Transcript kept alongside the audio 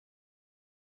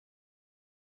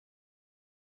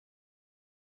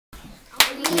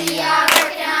We are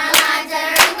working on our lines and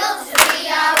our angles. We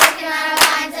are working on our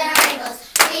lines and our angles.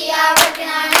 We are working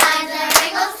on our lines and our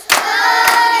angles.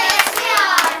 Oh, yes we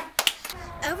are.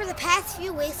 Over the past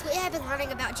few weeks, we have been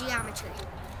learning about geometry.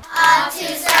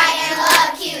 Obtuse right angle,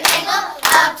 acute angle.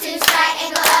 Obtuse right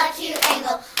angle, acute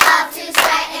angle. Obtuse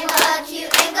right angle,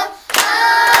 acute angle.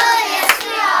 Oh, yes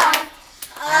we are.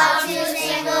 Obtuse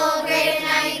angle greater than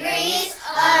 90 degrees.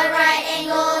 A right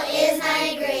angle is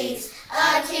 90 degrees.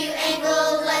 Acute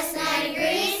angle less than 90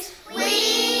 degrees.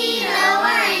 We know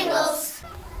our angles.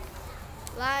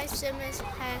 Live Simmons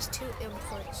has 2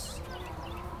 inputs.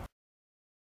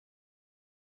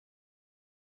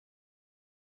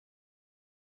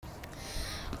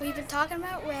 We've been talking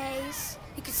about rays.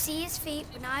 You can see his feet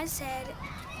but not his head.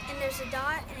 And there's a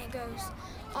dot and it goes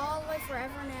all the way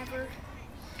forever and ever.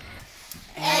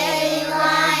 A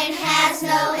line has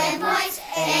no endpoints.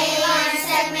 A line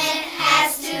segment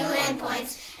has 2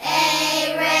 endpoints.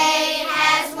 A ray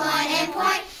has 1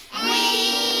 endpoint.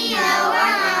 We know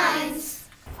our lines.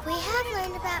 We have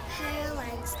learned about parallel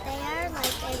lines. They are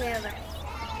like a railroad.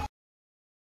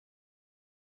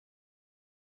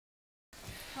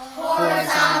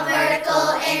 Horizontal,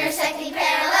 vertical, intersecting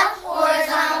parallel.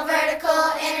 Horizontal,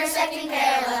 vertical, intersecting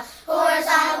parallel.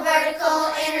 Horizontal,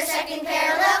 vertical, intersecting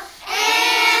parallel.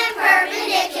 And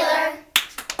perpendicular.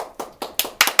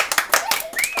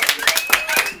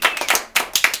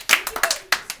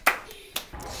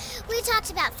 We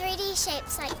talked about 3D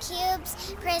shapes like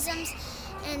cubes, prisms,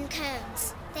 and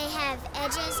cones. They have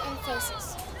edges and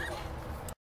faces.